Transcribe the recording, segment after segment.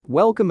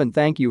Welcome and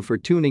thank you for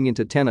tuning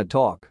into Tenna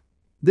Talk.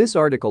 This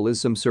article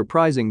is some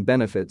surprising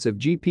benefits of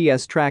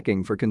GPS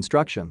tracking for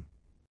construction.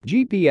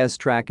 GPS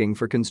tracking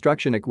for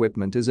construction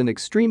equipment is an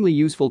extremely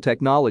useful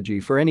technology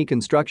for any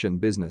construction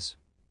business.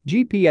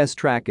 GPS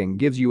tracking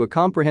gives you a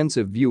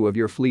comprehensive view of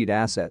your fleet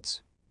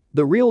assets.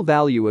 The real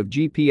value of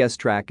GPS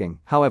tracking,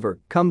 however,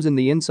 comes in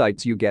the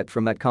insights you get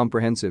from that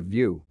comprehensive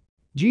view.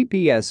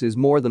 GPS is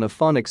more than a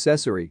fun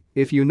accessory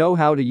if you know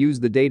how to use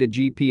the data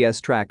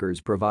GPS trackers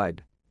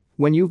provide.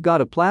 When you've got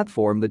a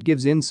platform that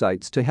gives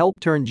insights to help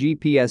turn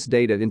GPS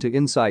data into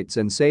insights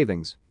and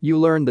savings, you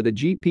learn that a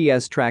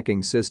GPS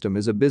tracking system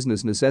is a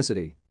business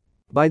necessity.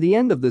 By the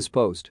end of this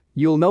post,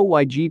 you'll know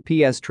why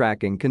GPS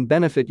tracking can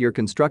benefit your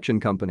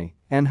construction company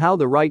and how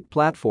the right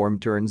platform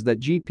turns that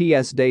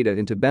GPS data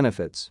into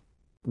benefits.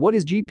 What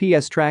is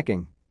GPS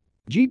tracking?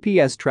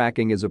 GPS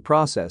tracking is a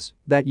process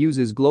that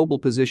uses Global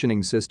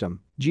Positioning System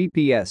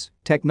 (GPS)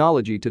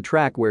 technology to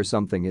track where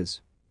something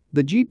is.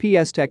 The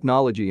GPS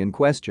technology in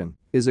question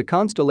is a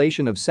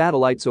constellation of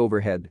satellites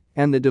overhead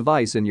and the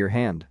device in your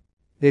hand.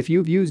 If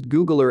you've used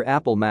Google or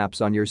Apple Maps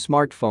on your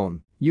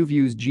smartphone, you've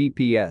used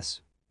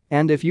GPS.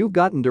 And if you've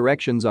gotten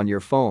directions on your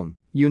phone,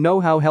 you know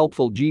how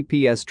helpful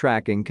GPS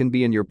tracking can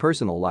be in your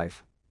personal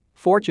life.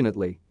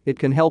 Fortunately, it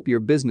can help your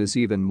business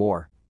even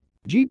more.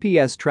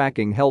 GPS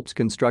tracking helps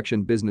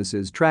construction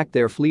businesses track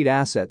their fleet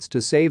assets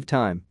to save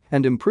time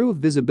and improve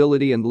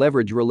visibility and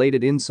leverage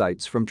related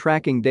insights from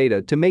tracking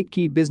data to make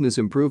key business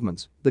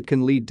improvements that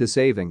can lead to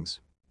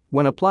savings.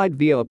 When applied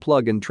via a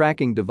plug-in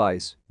tracking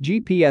device,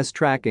 GPS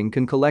tracking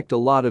can collect a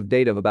lot of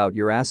data about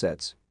your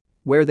assets.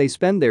 Where they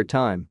spend their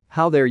time,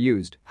 how they're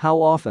used,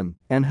 how often,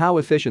 and how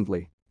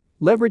efficiently.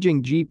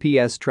 Leveraging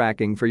GPS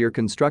tracking for your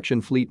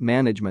construction fleet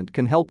management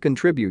can help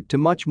contribute to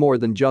much more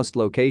than just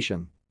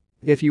location.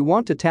 If you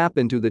want to tap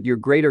into your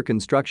greater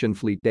construction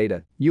fleet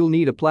data, you'll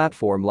need a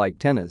platform like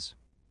Tenna's.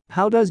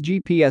 How does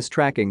GPS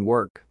tracking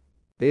work?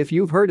 If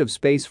you've heard of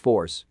Space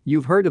Force,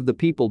 you've heard of the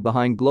people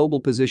behind Global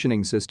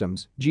Positioning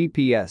Systems,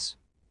 GPS.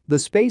 The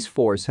Space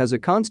Force has a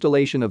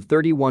constellation of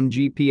 31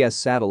 GPS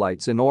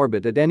satellites in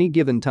orbit at any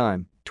given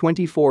time,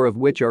 24 of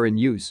which are in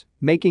use,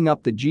 making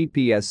up the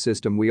GPS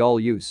system we all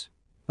use.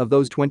 Of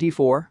those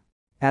 24,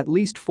 at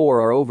least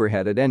 4 are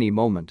overhead at any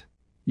moment.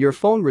 Your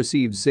phone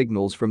receives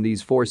signals from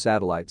these 4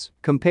 satellites,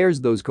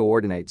 compares those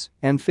coordinates,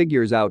 and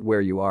figures out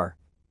where you are.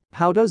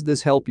 How does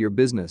this help your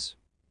business?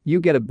 You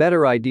get a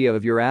better idea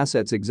of your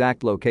asset's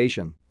exact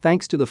location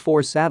thanks to the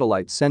 4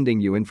 satellites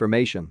sending you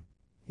information.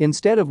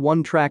 Instead of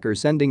one tracker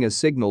sending a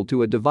signal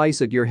to a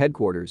device at your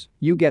headquarters,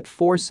 you get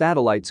 4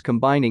 satellites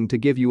combining to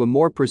give you a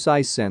more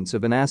precise sense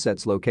of an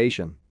asset's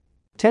location.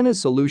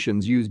 Tenna's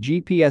solutions use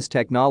GPS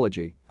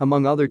technology,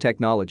 among other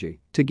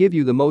technology, to give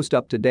you the most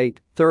up-to-date,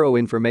 thorough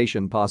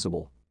information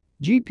possible.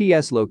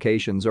 GPS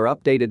locations are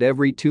updated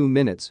every 2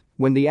 minutes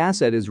when the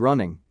asset is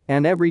running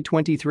and every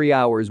 23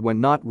 hours when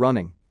not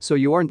running, so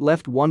you aren't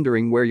left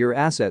wondering where your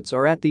assets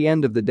are at the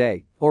end of the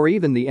day or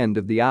even the end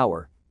of the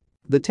hour.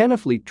 The Tenna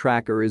Fleet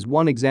Tracker is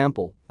one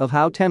example of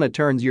how Tenna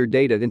turns your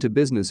data into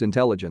business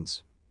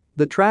intelligence.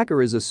 The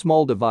tracker is a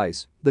small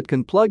device that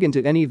can plug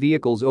into any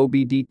vehicle's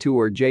OBD2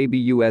 or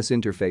JBUS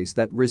interface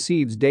that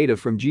receives data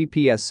from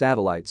GPS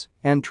satellites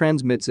and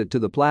transmits it to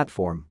the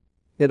platform.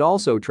 It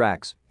also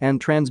tracks and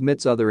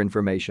transmits other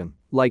information,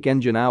 like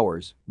engine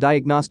hours,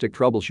 diagnostic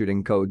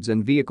troubleshooting codes,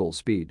 and vehicle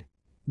speed.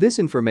 This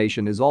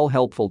information is all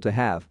helpful to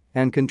have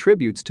and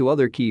contributes to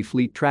other key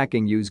fleet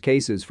tracking use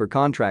cases for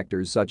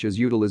contractors such as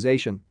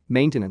utilization,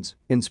 maintenance,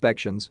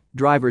 inspections,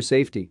 driver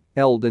safety,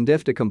 ELD and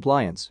IFTA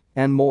compliance,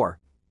 and more.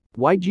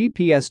 Why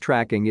GPS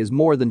tracking is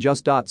more than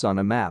just dots on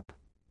a map.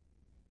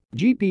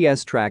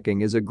 GPS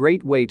tracking is a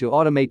great way to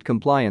automate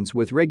compliance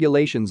with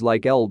regulations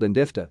like ELD and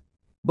IFTA.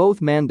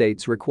 Both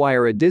mandates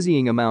require a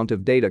dizzying amount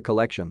of data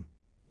collection.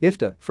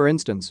 IFTA, for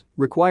instance,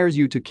 requires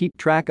you to keep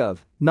track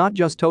of not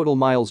just total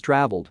miles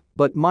traveled,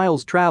 but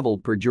miles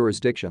traveled per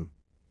jurisdiction.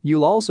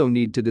 You'll also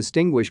need to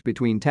distinguish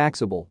between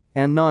taxable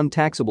and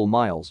non-taxable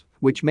miles,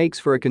 which makes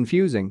for a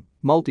confusing,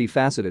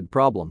 multifaceted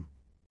problem.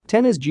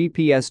 Tenna's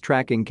GPS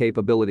tracking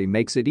capability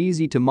makes it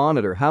easy to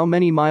monitor how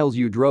many miles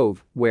you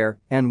drove, where,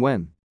 and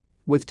when.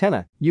 With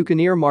Tenna, you can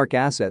earmark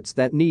assets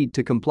that need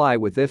to comply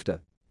with IFTA.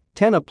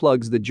 Tenna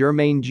plugs the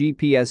germane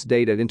GPS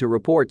data into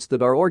reports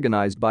that are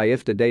organized by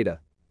IFTA data.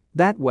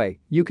 That way,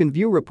 you can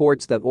view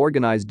reports that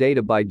organize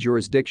data by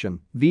jurisdiction,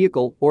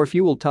 vehicle, or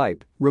fuel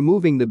type,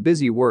 removing the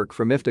busy work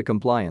from IFTA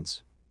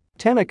compliance.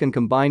 Tenna can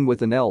combine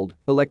with an ELD,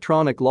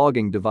 electronic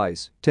logging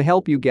device, to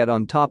help you get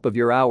on top of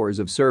your hours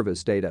of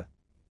service data.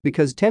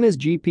 Because Tenna's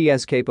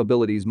GPS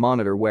capabilities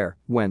monitor where,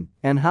 when,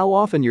 and how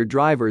often your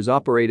drivers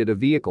operated a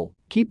vehicle,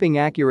 keeping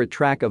accurate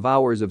track of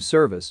hours of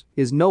service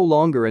is no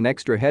longer an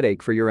extra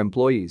headache for your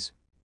employees.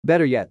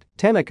 Better yet,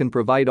 Tenna can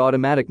provide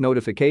automatic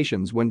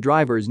notifications when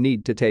drivers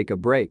need to take a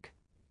break.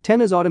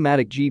 Tenna's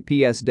automatic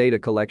GPS data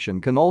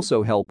collection can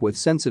also help with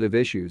sensitive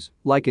issues,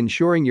 like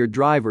ensuring your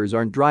drivers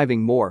aren't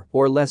driving more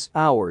or less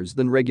hours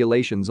than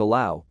regulations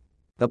allow.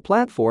 A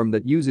platform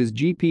that uses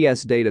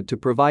GPS data to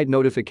provide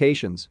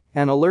notifications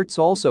and alerts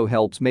also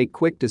helps make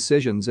quick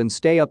decisions and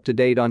stay up to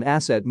date on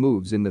asset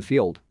moves in the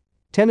field.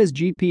 Tenna's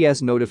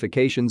GPS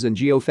notifications and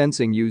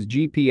geofencing use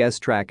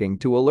GPS tracking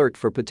to alert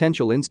for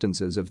potential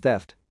instances of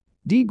theft.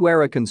 De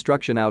Guerra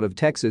Construction out of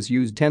Texas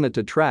used Tenna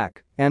to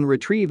track and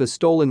retrieve a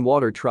stolen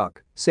water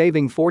truck,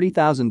 saving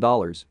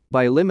 $40,000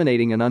 by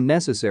eliminating an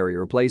unnecessary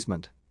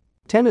replacement.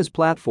 Tenna's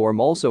platform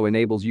also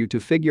enables you to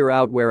figure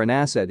out where an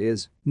asset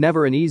is,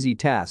 never an easy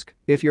task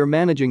if you're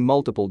managing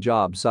multiple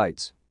job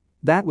sites.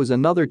 That was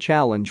another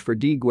challenge for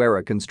De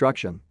Guerra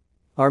Construction.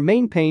 Our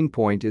main pain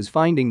point is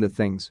finding the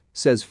things,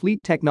 says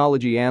fleet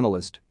technology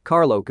analyst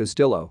Carlo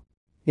Castillo.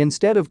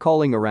 Instead of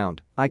calling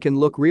around, I can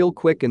look real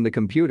quick in the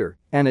computer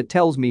and it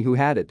tells me who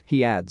had it,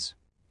 he adds.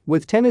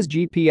 With Tenna's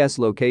GPS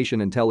location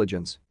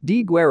intelligence,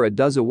 De Guerra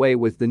does away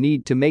with the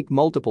need to make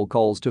multiple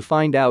calls to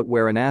find out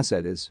where an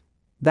asset is.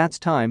 That's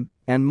time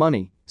and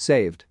money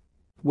saved.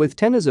 With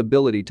Tenna's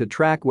ability to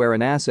track where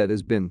an asset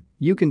has been,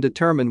 you can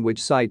determine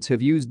which sites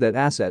have used that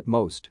asset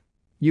most.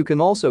 You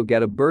can also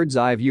get a bird's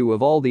eye view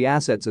of all the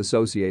assets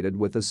associated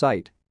with the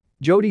site.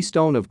 Jody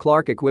Stone of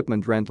Clark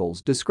Equipment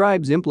Rentals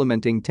describes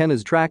implementing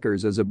Tenna's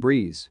trackers as a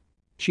breeze.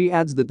 She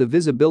adds that the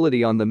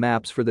visibility on the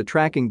maps for the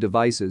tracking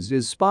devices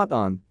is spot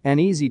on and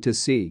easy to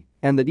see,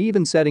 and that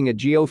even setting a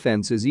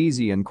geofence is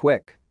easy and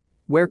quick.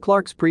 Where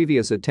Clark's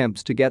previous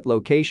attempts to get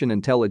location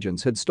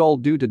intelligence had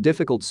stalled due to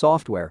difficult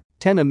software,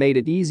 Tenna made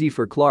it easy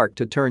for Clark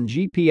to turn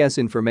GPS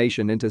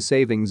information into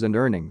savings and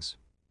earnings.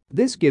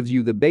 This gives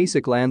you the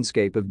basic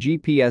landscape of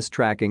GPS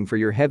tracking for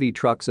your heavy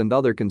trucks and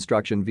other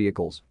construction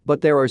vehicles,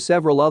 but there are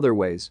several other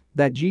ways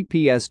that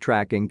GPS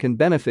tracking can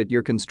benefit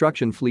your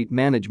construction fleet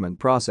management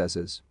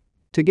processes.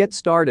 To get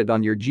started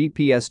on your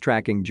GPS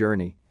tracking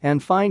journey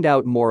and find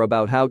out more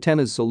about how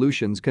Tenna's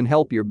solutions can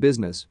help your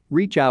business,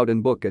 reach out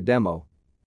and book a demo.